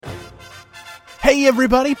Hey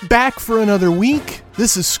everybody, back for another week.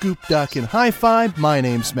 This is Scoop Duck and High Five. My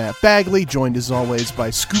name's Matt Bagley, joined as always by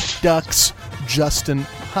Scoop Duck's Justin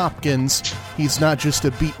Hopkins. He's not just a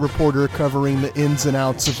beat reporter covering the ins and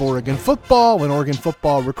outs of Oregon football and Oregon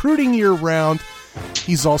football recruiting year-round.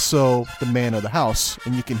 He's also the man of the house,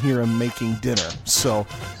 and you can hear him making dinner. So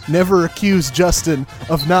never accuse Justin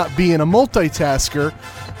of not being a multitasker.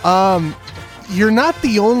 You're not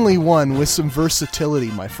the only one with some versatility,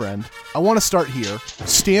 my friend. I want to start here.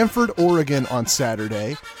 Stanford, Oregon on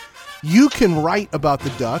Saturday. You can write about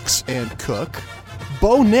the Ducks and cook.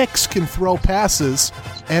 Bo Nix can throw passes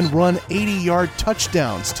and run 80-yard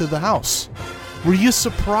touchdowns to the house. Were you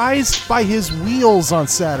surprised by his wheels on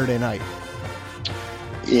Saturday night?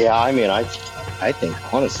 Yeah, I mean, I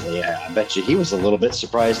think, honestly, I bet you he was a little bit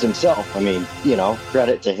surprised himself. I mean,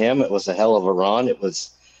 credit to him. It was a hell of a run. It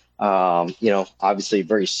was, obviously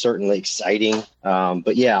very certainly exciting.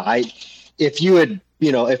 But yeah,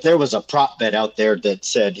 if there was a prop bet out there that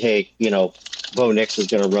said, hey, Bo Nix is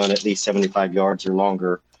going to run at least 75 yards or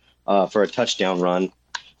longer for a touchdown run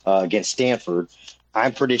against Stanford,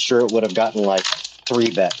 I'm pretty sure it would have gotten like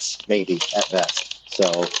 3 bets, maybe at best.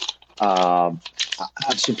 So I'm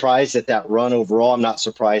surprised at that run overall. I'm not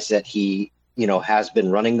surprised that he, has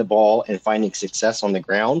been running the ball and finding success on the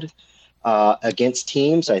ground against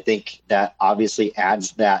teams. I think that obviously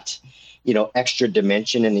adds that, extra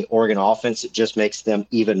dimension in the Oregon offense. It just makes them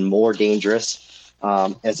even more dangerous,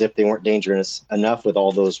 as if they weren't dangerous enough with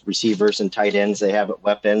all those receivers and tight ends they have at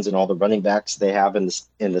weapons and all the running backs they have in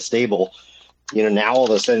the stable. Now all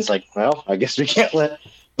of a sudden it's like, well, I guess we can't let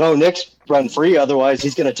Bo Nix run free. Otherwise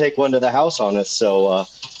he's going to take one to the house on us. So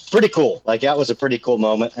pretty cool. Like, that was a pretty cool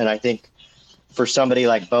moment. And I think for somebody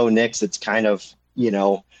like Bo Nix, it's kind of,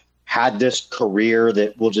 had this career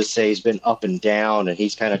that we'll just say he's been up and down, and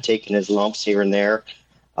he's kind of taken his lumps here and there.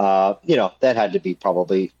 That had to be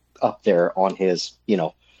probably up there on his,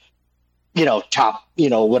 top,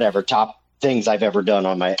 top things I've ever done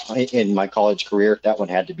in my college career. That one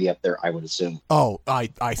had to be up there, I would assume. Oh, I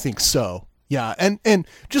think so. Yeah. And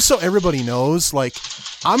just so everybody knows, like,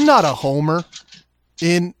 I'm not a homer.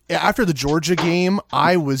 After the Georgia game,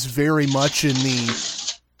 I was very much in the,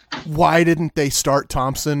 why didn't they start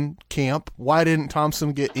Thompson camp? Why didn't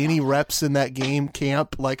Thompson get any reps in that game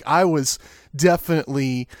camp? Like, I was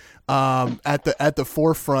definitely at the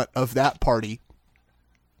forefront of that party.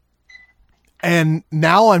 And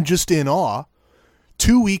now I'm just in awe.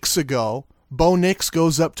 2 weeks ago, Bo Nix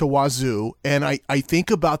goes up to Wazoo, and I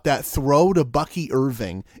think about that throw to Bucky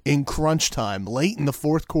Irving in crunch time, late in the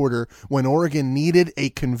fourth quarter, when Oregon needed a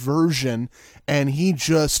conversion, and he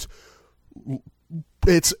just...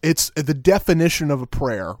 It's the definition of a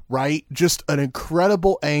prayer, right? Just an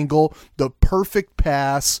incredible angle, the perfect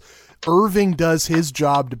pass. Irving does his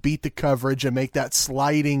job to beat the coverage and make that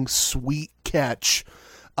sliding sweet catch.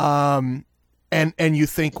 And you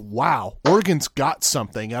think, wow, Oregon's got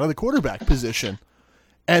something out of the quarterback position.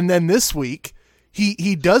 And then this week,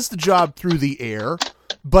 he does the job through the air,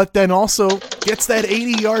 but then also gets that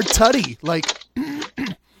 80-yard tutty. Like,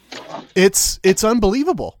 it's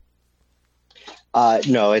unbelievable.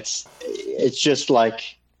 No, it's just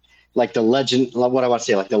like the legend, what I want to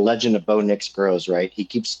say, like the legend of Bo Nix grows, right? He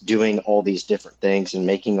keeps doing all these different things and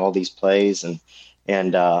making all these plays.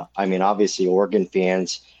 And I mean, obviously Oregon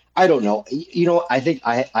fans, I don't know, I think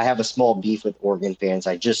I have a small beef with Oregon fans.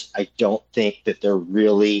 I don't think that they're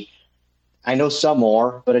really, I know some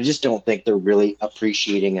are, but I just don't think they're really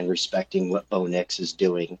appreciating and respecting what Bo Nix is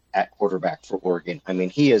doing at quarterback for Oregon. I mean,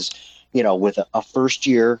 he is, with a first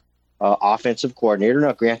year offensive coordinator.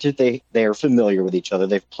 Now, granted, they are familiar with each other.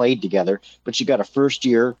 They've played together, but you got a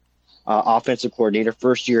first-year offensive coordinator,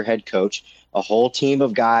 first-year head coach, a whole team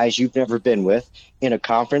of guys you've never been with in a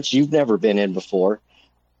conference you've never been in before.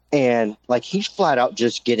 And, like, he's flat out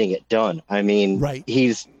just getting it done. I mean, right.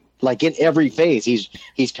 He's, like, in every phase,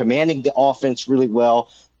 he's commanding the offense really well.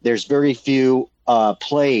 There's very few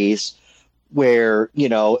plays where,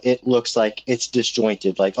 it looks like it's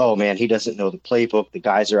disjointed, like, oh man, he doesn't know the playbook. The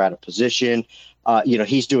guys are out of position.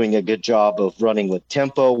 He's doing a good job of running with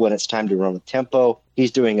tempo when it's time to run with tempo.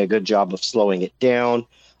 He's doing a good job of slowing it down.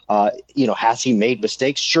 Has he made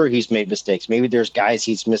mistakes? Sure, he's made mistakes. Maybe there's guys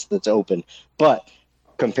he's missed that's open, but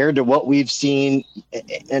compared to what we've seen,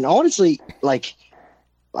 and honestly, like,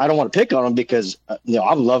 I don't want to pick on him because,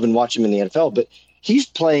 I'm loving watching him in the NFL, but he's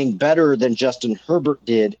playing better than Justin Herbert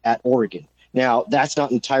did at Oregon. Now, that's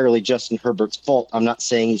not entirely Justin Herbert's fault. I'm not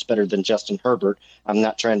saying he's better than Justin Herbert. I'm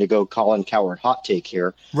not trying to go Colin Cowherd hot take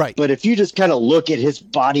here. Right. But if you just kind of look at his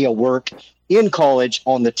body of work in college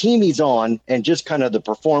on the team he's on and just kind of the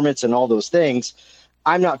performance and all those things,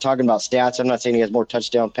 I'm not talking about stats. I'm not saying he has more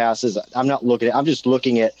touchdown passes. I'm just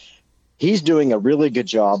looking at he's doing a really good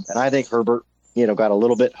job. And I think Herbert, got a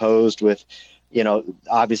little bit hosed with,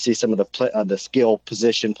 obviously some of the skill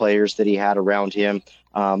position players that he had around him.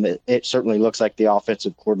 It certainly looks like the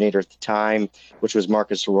offensive coordinator at the time, which was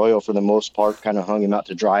Marcus Arroyo for the most part, kind of hung him out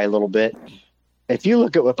to dry a little bit. If you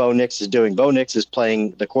look at what Bo Nix is doing, Bo Nix is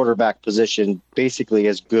playing the quarterback position basically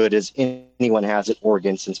as good as anyone has at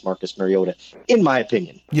Oregon since Marcus Mariota, in my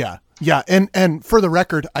opinion. Yeah. Yeah. And for the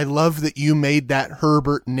record, I love that you made that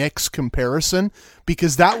Herbert Nix comparison,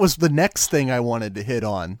 because that was the next thing I wanted to hit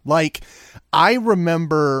on. Like, I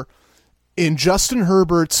remember in Justin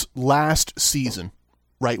Herbert's last season,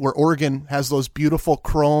 right, where Oregon has those beautiful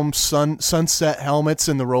chrome sunset helmets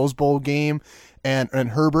in the Rose Bowl game, and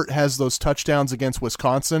Herbert has those touchdowns against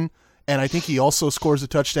Wisconsin, and I think he also scores a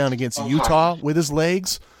touchdown against Utah with his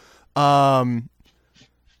legs. I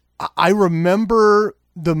remember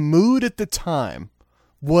the mood at the time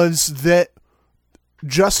was that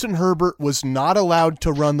Justin Herbert was not allowed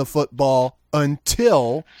to run the football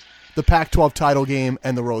until the Pac-12 title game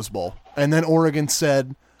and the Rose Bowl. And then Oregon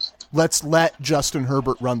said, let's let Justin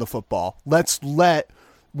Herbert run the football. Let's let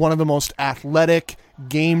one of the most athletic,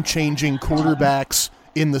 game-changing quarterbacks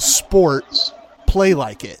in the sport play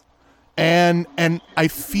like it. And I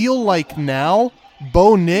feel like now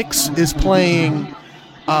Bo Nix is playing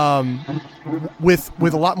with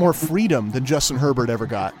a lot more freedom than Justin Herbert ever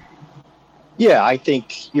got. Yeah, I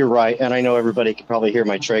think you're right, and I know everybody can probably hear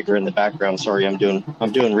my Traeger in the background. Sorry, I'm doing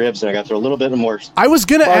ribs, and I got to throw a little bit more. I was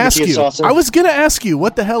gonna ask you,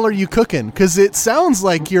 what the hell are you cooking? Because it sounds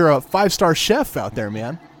like you're a 5-star chef out there,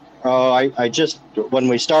 man. Oh, I just when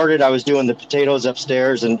we started, I was doing the potatoes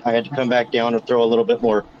upstairs, and I had to come back down and throw a little bit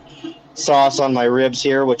more sauce on my ribs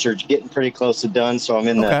here, which are getting pretty close to done. So I'm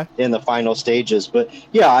in the final stages. But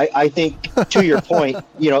yeah, I think to your point,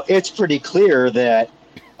 it's pretty clear that.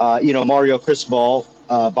 Mario Cristobal,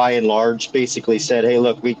 by and large, basically said, hey,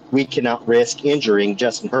 look, we cannot risk injuring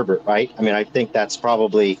Justin Herbert, right? I mean, I think that's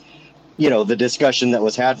probably, the discussion that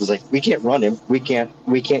was had was like, we can't run him. We can't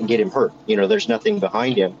get him hurt. There's nothing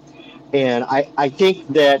behind him. And I think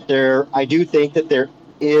that there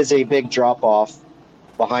is a big drop off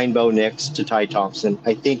behind Bo Nix to Ty Thompson.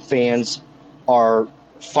 I think fans are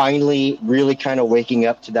finally really kind of waking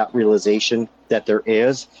up to that realization that there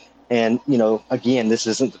is. And, again, this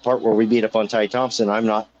isn't the part where we beat up on Ty Thompson. I'm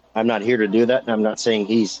not here to do that. And I'm not saying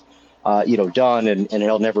he's, done and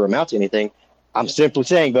he'll never amount to anything. I'm simply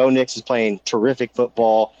saying Bo Nix is playing terrific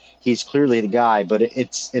football. He's clearly the guy, but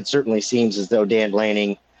it certainly seems as though Dan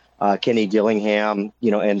Lanning, Kenny Dillingham,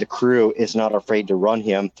 and the crew is not afraid to run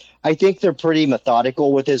him. I think they're pretty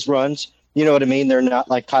methodical with his runs. You know what I mean? They're not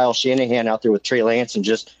like Kyle Shanahan out there with Trey Lance and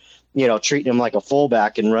just, treating him like a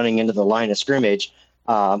fullback and running into the line of scrimmage.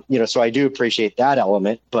 So I do appreciate that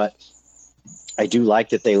element, but I do like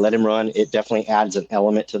that they let him run. It definitely adds an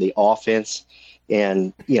element to the offense.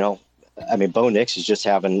 And, Bo Nix is just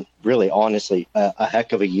having really, honestly, a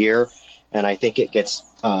heck of a year. And I think it gets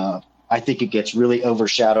really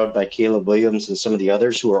overshadowed by Caleb Williams and some of the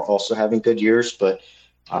others who are also having good years. But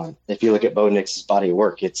if you look at Bo Nix's body of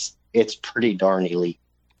work, it's pretty darn elite.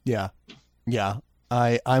 Yeah. Yeah.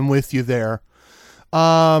 I'm with you there.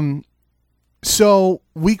 So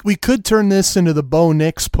we could turn this into the Bo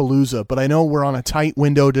Nix Palooza, but I know we're on a tight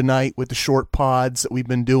window tonight with the short pods that we've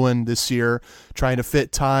been doing this year, trying to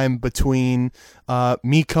fit time between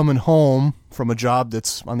me coming home from a job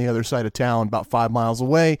that's on the other side of town, about 5 miles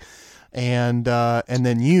away, and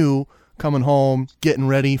then you coming home, getting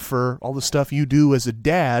ready for all the stuff you do as a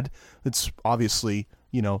dad. That's obviously,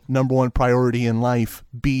 number one priority in life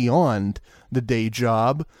beyond the day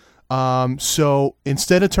job. So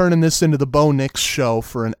instead of turning this into the Bo Nix show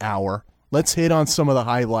for an hour, let's hit on some of the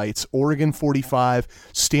highlights. Oregon 45,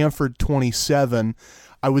 Stanford 27.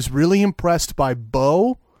 I was really impressed by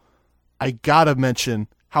Bo. I gotta mention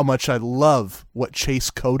how much I love what Chase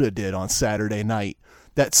Cota did on Saturday night.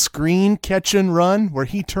 That screen catch and run where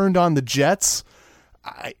he turned on the Jets,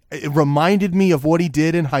 it reminded me of what he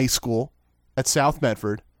did in high school at South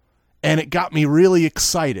Medford, and it got me really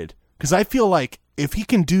excited because I feel like if he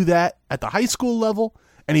can do that at the high school level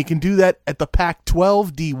and he can do that at the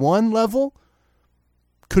Pac-12 D1 level,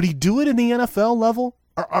 could he do it in the NFL level?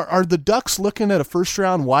 Are the Ducks looking at a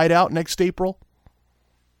first-round wideout next April?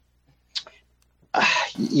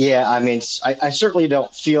 Yeah, I certainly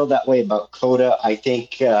don't feel that way about Cota. I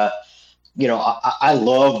think, I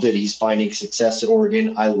love that he's finding success at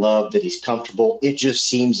Oregon. I love that he's comfortable. It just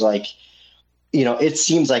seems like,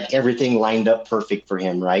 everything lined up perfect for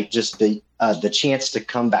him, right? Just the the chance to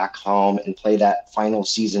come back home and play that final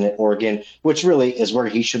season at Oregon, which really is where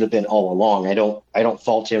he should have been all along. I don't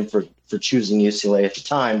fault him for choosing UCLA at the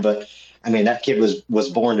time, but I mean, that kid was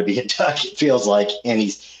born to be a Duck, it feels like, and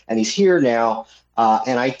he's here now.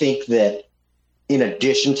 And I think that in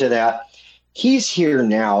addition to that, he's here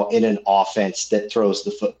now in an offense that throws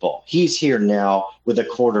the football. He's here now with a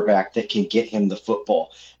quarterback that can get him the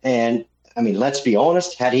football. And I mean, let's be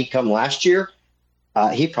honest, had he come last year,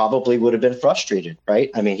 he probably would have been frustrated,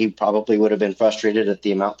 right? I mean, he probably would have been frustrated at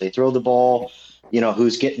the amount they throw the ball,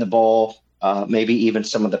 who's getting the ball, maybe even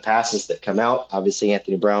some of the passes that come out. Obviously,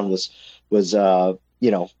 Anthony Brown was we'll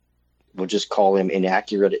just call him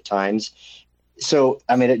inaccurate at times. So,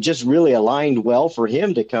 I mean, it just really aligned well for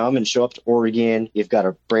him to come and show up to Oregon. You've got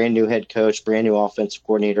a brand new head coach, brand new offensive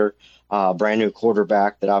coordinator, brand new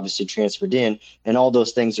quarterback that obviously transferred in, and all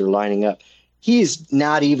those things are lining up. He's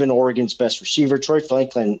not even Oregon's best receiver. Troy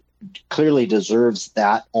Franklin clearly deserves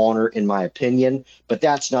that honor, in my opinion, but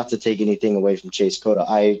that's not to take anything away from Chase Cota.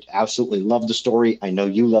 I absolutely love the story. I know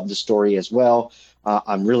you love the story as well.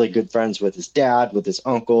 I'm really good friends with his dad, with his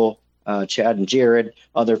uncle, Chad and Jared,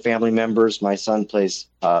 other family members. My son plays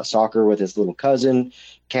soccer with his little cousin,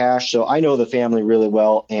 Cash. So I know the family really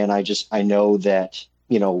well. And I know that,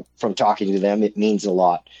 from talking to them, it means a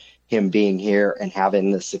lot, him being here and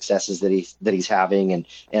having the successes that he's having. And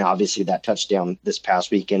obviously that touchdown this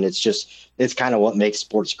past weekend, it's kind of what makes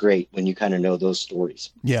sports great when you kind of know those stories.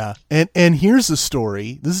 Yeah. And here's the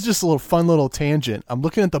story. This is just a little fun little tangent. I'm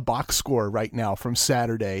looking at the box score right now from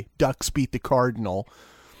Saturday. Ducks beat the Cardinal.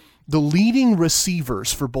 The leading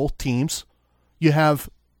receivers for both teams, you have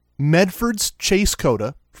Medford's Chase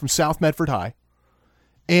Cota from South Medford High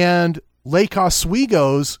and Lake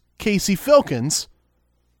Oswego's Casey Filkins.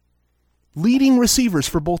 Leading receivers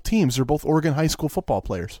for both teams are both Oregon high school football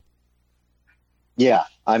players. Yeah.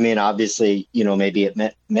 I mean, obviously, maybe it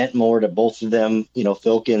meant more to both of them.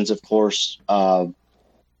 Filkins, of course,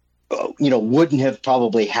 wouldn't have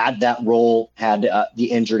probably had that role had the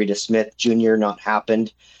injury to Smith Jr. not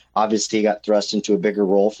happened. Obviously, he got thrust into a bigger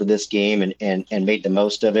role for this game and made the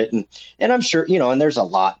most of it. And I'm sure, and there's a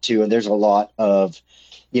lot too. And there's a lot of,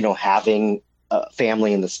 having a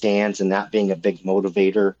family in the stands and that being a big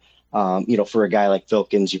motivator. For a guy like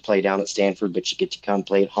Filkins, you play down at Stanford, but you get to come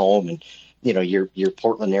play at home, and your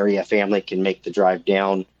Portland area family can make the drive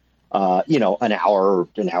down, an hour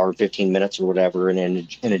and 15 minutes or whatever, and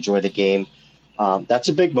enjoy the game. That's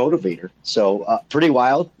a big motivator. So pretty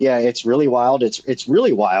wild. Yeah, it's really wild. It's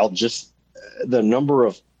really wild. Just the number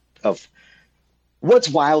of what's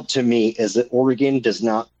wild to me is that Oregon does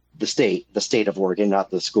not, the state of Oregon,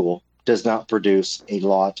 not the school, does not produce a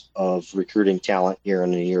lot of recruiting talent year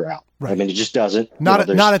in and year out. Right. I mean, it just doesn't. Not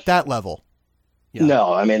at that level. Yeah.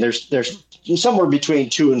 No, I mean, there's somewhere between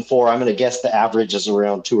 2 and 4. I'm going to guess the average is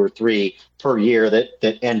around 2 or 3 per year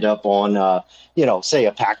that end up on, say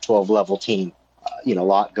a Pac-12 level team. A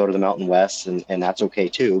lot go to the Mountain West, and that's okay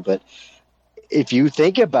too. But if you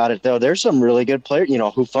think about it, though, there's some really good players.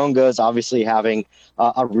 Hufanga is obviously having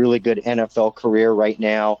a really good NFL career right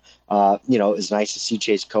now. It's nice to see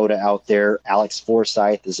Chase Cota out there. Alex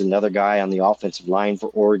Forsyth is another guy on the offensive line for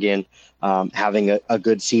Oregon, having a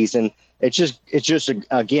good season. It's just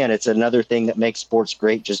again, it's another thing that makes sports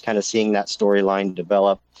great, just kind of seeing that storyline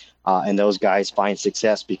develop and those guys find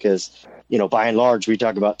success because, by and large, we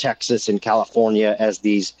talk about Texas and California as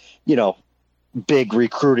these, big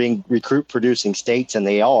recruit producing states, and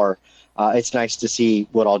they are. It's nice to see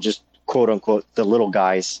what I'll just quote unquote the little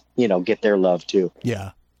guys, get their love too.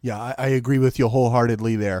 Yeah. Yeah. I agree with you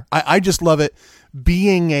wholeheartedly there. I just love it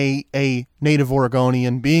being a native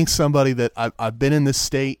Oregonian, being somebody that I've been in this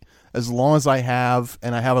state as long as I have,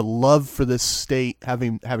 and I have a love for this state,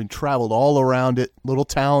 having traveled all around it, little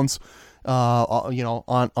towns,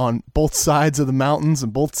 on both sides of the mountains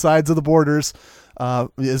and both sides of the borders,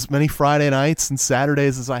 as many Friday nights and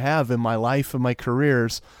Saturdays as I have in my life and my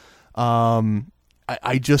careers.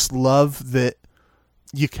 I just love that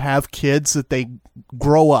you have kids that they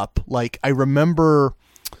grow up. Like I remember,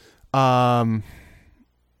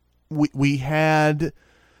 we had,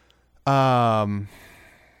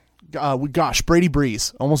 Brady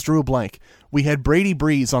Breeze. Almost drew a blank. We had Brady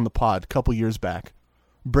Breeze on the pod a couple years back.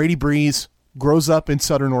 Brady Breeze grows up in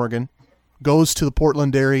Southern Oregon, goes to the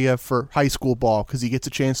Portland area for high school ball because he gets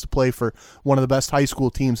a chance to play for one of the best high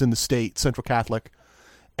school teams in the state, Central Catholic,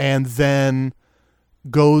 and then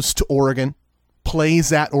goes to Oregon,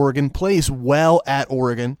 plays at Oregon, plays well at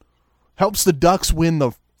Oregon, helps the Ducks win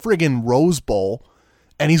the friggin' Rose Bowl,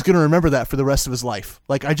 And he's going to remember that for the rest of his life.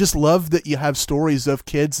 Like, I just love that you have stories of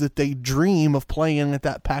kids that they dream of playing at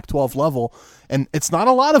that Pac-12 level. And it's not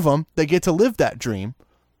a lot of them that get to live that dream,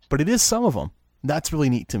 but it is some of them. That's really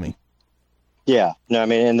neat to me. Yeah, no, I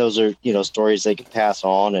mean, and those are, stories they can pass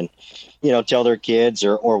on and, tell their kids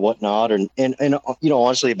or whatnot. And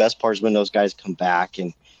honestly, the best part is when those guys come back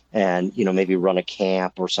and maybe run a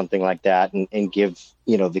camp or something like that and give,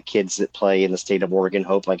 the kids that play in the state of Oregon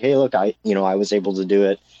hope, like, hey, look, I was able to do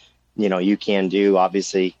it. You can do,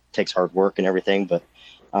 obviously takes hard work and everything, but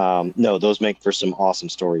no, those make for some awesome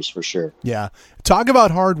stories for sure. Yeah. Talk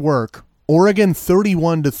about hard work. Oregon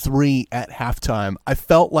 31-3 at halftime. I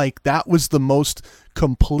felt like that was the most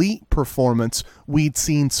complete performance we'd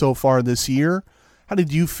seen so far this year. How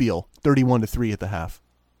did you feel 31-3 at the half?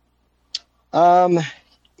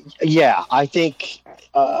 Yeah, I think,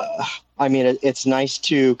 it's nice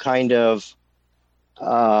to kind of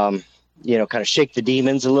shake the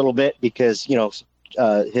demons a little bit because,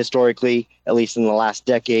 historically, at least in the last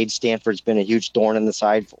decade, Stanford's been a huge thorn in the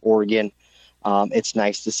side for Oregon. It's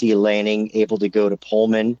nice to see Lanning able to go to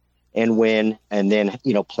Pullman and win, and then,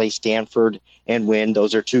 play Stanford and win.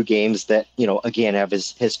 Those are two games that, again, have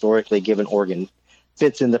historically given Oregon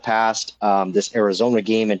fits in the past. This Arizona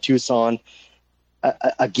game in Tucson,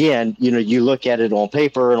 again, you look at it on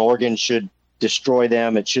paper and Oregon should destroy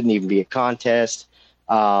them. It shouldn't even be a contest.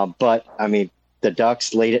 But I mean, the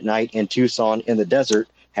Ducks late at night in Tucson in the desert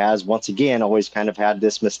has once again always kind of had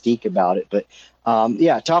this mystique about it. But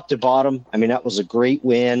top to bottom, I mean, that was a great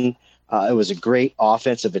win. It was a great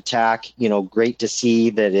offensive attack, great to see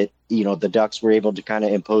that the Ducks were able to kind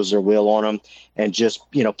of impose their will on them and just,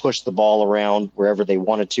 push the ball around wherever they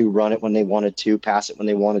wanted to, run it when they wanted to, pass it when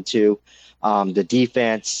they wanted to. The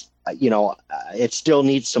defense, it still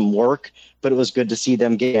needs some work, but it was good to see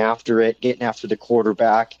them getting after the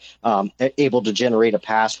quarterback, able to generate a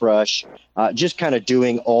pass rush, just kind of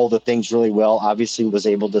doing all the things really well. Obviously was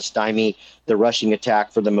able to stymie the rushing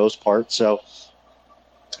attack for the most part. So,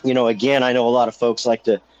 again, I know a lot of folks like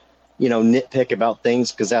to, nitpick about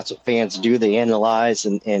things because that's what fans do. They analyze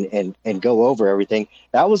and go over everything.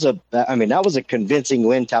 That was a convincing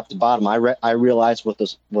win top to bottom. I realized what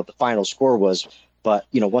the final score was, but,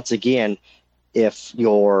 once again, if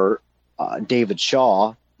you're David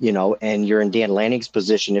Shaw, and you're in Dan Lanning's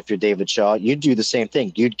position, if you're David Shaw, you'd do the same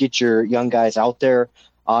thing. You'd get your young guys out there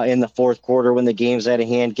in the fourth quarter when the game's out of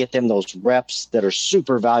hand, get them those reps that are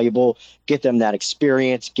super valuable, get them that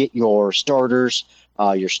experience, get your starters,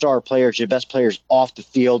 your star players, your best players off the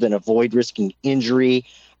field and avoid risking injury.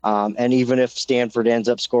 And even if Stanford ends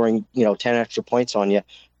up scoring, 10 extra points on you,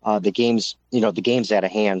 the game's out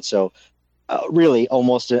of hand. So really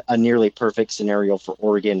almost a nearly perfect scenario for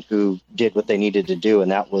Oregon, who did what they needed to do.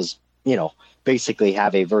 And that was, basically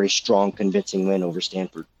have a very strong, convincing win over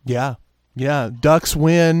Stanford. Yeah. Yeah. Ducks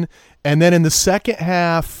win. And then in the second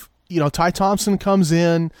half, Ty Thompson comes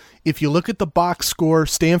in. If you look at the box score,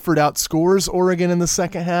 Stanford outscores Oregon in the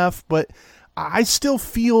second half, but I still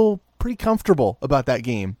feel pretty comfortable about that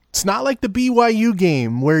game. It's not like the BYU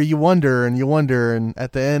game where you wonder, and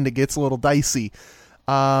at the end it gets a little dicey.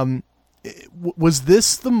 Was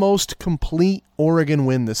this the most complete Oregon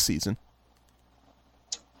win this season?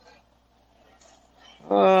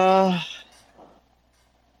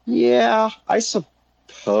 Yeah, I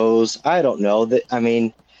suppose. I don't know that. I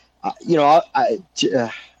mean, I'm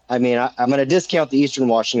going to discount the Eastern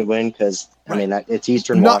Washington win because it's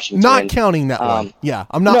Eastern Washington. Not counting that one. Yeah,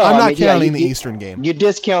 I'm not counting the Eastern game. You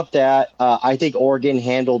discount that. I think Oregon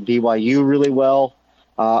handled BYU really well.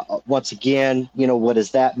 Once again, what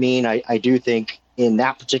does that mean? I do think in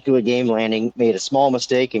that particular game, Lanning made a small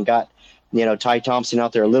mistake and got, Ty Thompson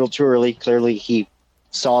out there a little too early. Clearly, he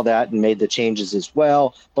saw that and made the changes as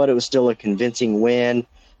well, but it was still a convincing win.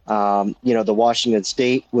 The Washington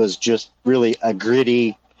State was just really a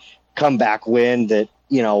gritty comeback win that,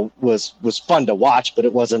 was fun to watch, but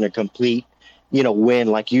it wasn't a complete, win.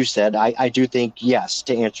 Like you said, I do think, yes,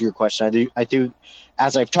 to answer your question, I do,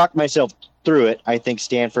 as I've talked myself through it, I think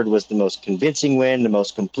Stanford was the most convincing win, the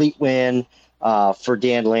most complete win for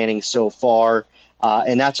Dan Lanning so far.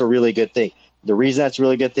 And that's a really good thing. The reason that's a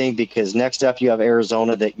really good thing, because next up you have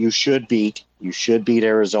Arizona that you should beat. You should beat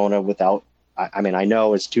Arizona without, I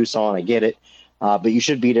know it's Tucson, I get it, but you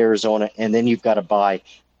should beat Arizona, and then you've got to bye.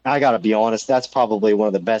 I got to be honest, that's probably one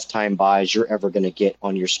of the best time buys you're ever going to get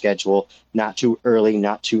on your schedule. Not too early,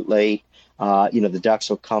 not too late. The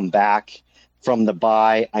Ducks will come back from the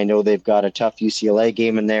bye. I know they've got a tough UCLA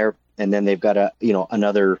game in there, and then they've got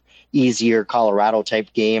another easier Colorado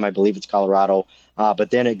type game. I believe it's Colorado.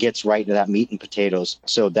 But then it gets right into that meat and potatoes.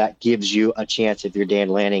 So that gives you a chance, if you're Dan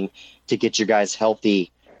Lanning, to get your guys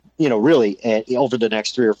healthy, really over the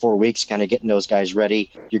next 3 or 4 weeks, kind of getting those guys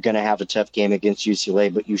ready. You're going to have a tough game against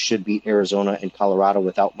UCLA, but you should beat Arizona and Colorado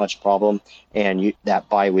without much problem. And that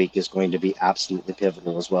bye week is going to be absolutely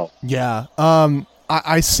pivotal as well. Yeah.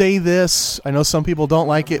 I say this, I know some people don't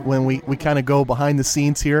like it when we kind of go behind the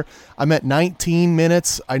scenes here. I'm at 19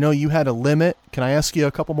 minutes. I know you had a limit. Can I ask you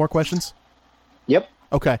a couple more questions? Yep.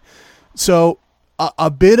 Okay. So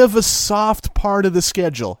a bit of a soft part of the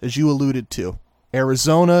schedule, as you alluded to.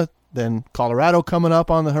 Arizona, then Colorado coming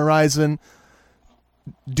up on the horizon.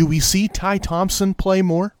 Do we see Ty Thompson play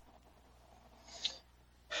more?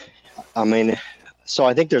 I mean, so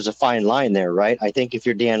I think there's a fine line there, right? I think if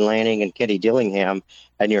you're Dan Lanning and Kenny Dillingham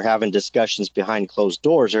and you're having discussions behind closed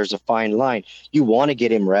doors, there's a fine line. You want to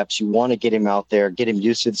get him reps. You want to get him out there, get him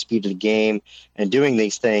used to the speed of the game and doing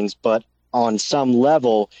these things. But on some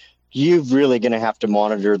level, you're really going to have to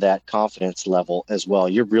monitor that confidence level as well.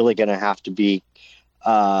 You're really going to have to be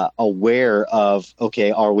aware of,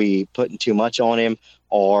 okay, are we putting too much on him?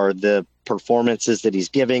 Or the performances that he's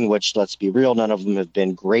giving, which, let's be real, none of them have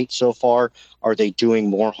been great so far. Are they doing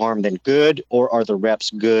more harm than good, or are the reps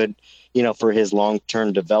good, for his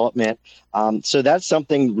long-term development? So that's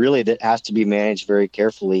something really that has to be managed very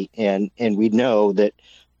carefully. And we know that,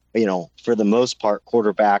 for the most part,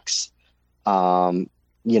 quarterbacks,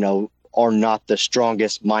 are not the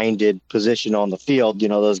strongest minded position on the field.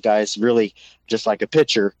 Those guys really, just like a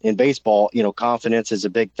pitcher in baseball, confidence is a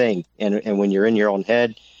big thing. And when you're in your own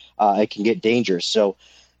head, it can get dangerous. So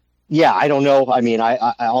yeah, I don't know. I mean, I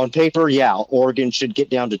on paper, yeah, Oregon should get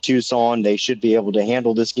down to Tucson. They should be able to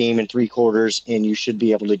handle this game in 3 quarters, and you should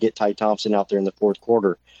be able to get Ty Thompson out there in the 4th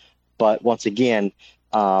quarter. But once again,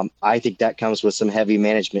 I think that comes with some heavy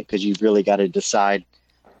management, because you've really got to decide.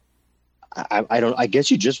 I guess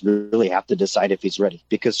you just really have to decide if he's ready,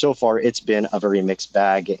 because so far it's been a very mixed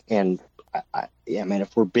bag. And I mean,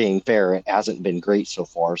 if we're being fair, it hasn't been great so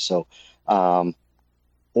far. So,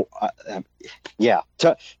 yeah,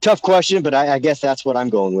 tough question, but I guess that's what I'm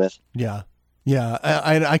going with. Yeah. Yeah.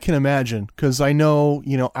 I can imagine, because I know,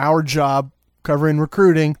 our job covering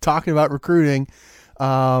recruiting, talking about recruiting,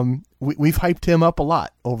 we've hyped him up a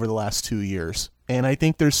lot over the last 2 years. And I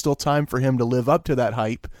think there's still time for him to live up to that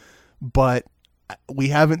hype, but we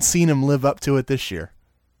haven't seen him live up to it this year.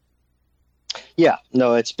 Yeah,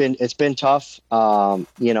 no, it's been tough.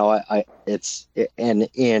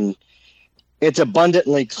 It's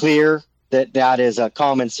abundantly clear that is a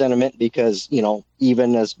common sentiment, because,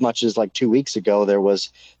 even as much as like 2 weeks ago, there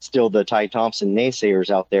was still the Ty Thompson naysayers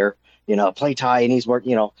out there, play Ty and he's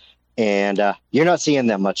working, and you're not seeing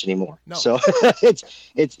them much anymore. No. So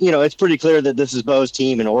it's pretty clear that this is Bo's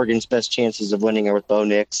team, and Oregon's best chances of winning are with Bo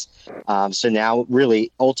Nix. So now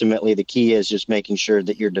really, ultimately, the key is just making sure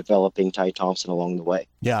that you're developing Ty Thompson along the way.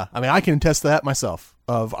 Yeah. I mean, I can attest to that myself.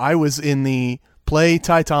 I was in the play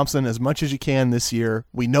Ty Thompson as much as you can this year.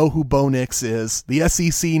 We know who Bo Nix is. The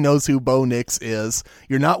SEC knows who Bo Nix is.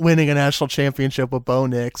 You're not winning a national championship with Bo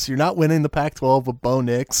Nix. You're not winning the Pac-12 with Bo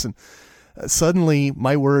Nix. And suddenly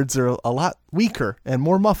my words are a lot weaker and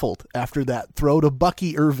more muffled after that throw to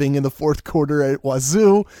Bucky Irving in the 4th quarter at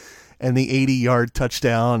Wazoo and the 80-yard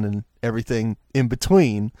touchdown and everything in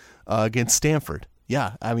between against Stanford.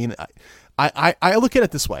 Yeah, I mean, I look at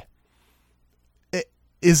it this way.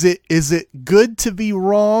 Is it good to be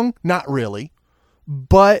wrong? Not really.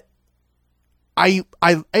 But I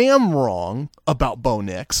am wrong about Bo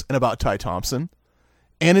Nix and about Ty Thompson.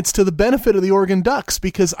 And it's to the benefit of the Oregon Ducks,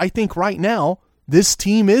 because I think right now this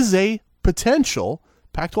team is a potential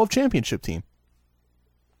Pac-12 championship team.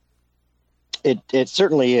 It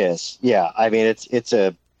certainly is. Yeah. I mean, it's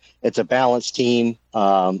a balanced team.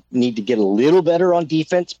 Need to get a little better on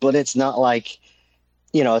defense, but it's not like,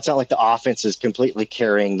 it's not like the offense is completely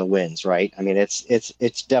carrying the wins, right? I mean, it's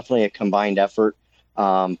definitely a combined effort.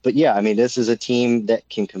 But yeah, I mean, this is a team that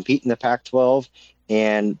can compete in the Pac-12.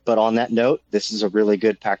 But on that note, this is a really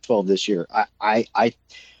good Pac-12 this year.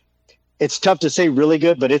 It's tough to say really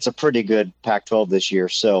good, but it's a pretty good Pac-12 this year.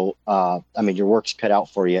 So, I mean, your work's cut out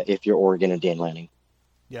for you if you're Oregon and Dan Lanning.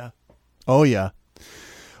 Yeah. Oh yeah.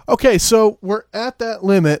 Okay. So we're at that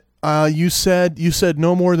limit. You said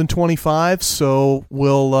no more than 25. So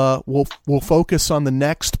we'll focus on the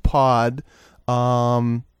next pod.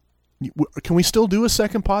 Can we still do a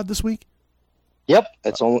second pod this week? Yep,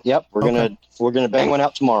 we're gonna bang one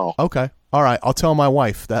out tomorrow. Okay. All right, I'll tell my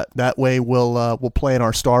wife that way we'll plan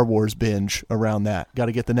our Star Wars binge around that. Got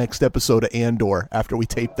to get the next episode of Andor after we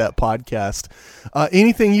tape that podcast.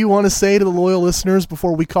 Anything you want to say to the loyal listeners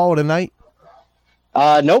before we call it a night?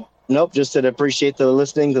 Nope. Just that I appreciate the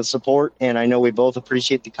listening, the support, and I know we both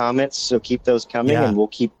appreciate the comments. So keep those coming, and we'll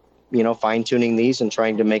keep fine tuning these and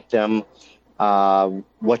trying to make them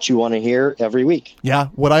what you want to hear every week. Yeah,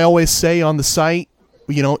 what I always say on the site,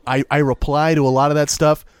 I reply to a lot of that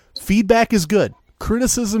stuff. Feedback is good.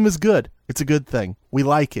 Criticism is good. It's a good thing. We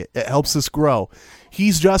like it. It helps us grow.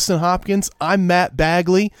 He's Justin Hopkins. I'm Matt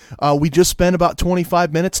Bagley. We just spent about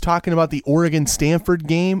 25 minutes talking about the Oregon-Stanford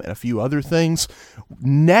game and a few other things.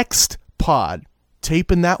 Next pod,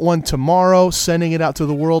 taping that one tomorrow, sending it out to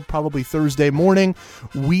the world probably Thursday morning.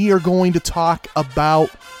 We are going to talk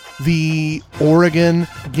about the Oregon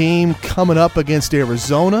game coming up against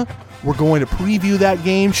Arizona. We're going to preview that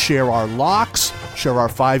game, share our locks, share our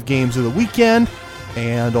 5 games of the weekend,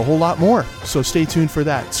 and a whole lot more. So stay tuned for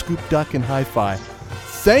that. Scoop Duck and Hi-Fi.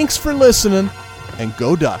 Thanks for listening, and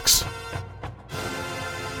go Ducks.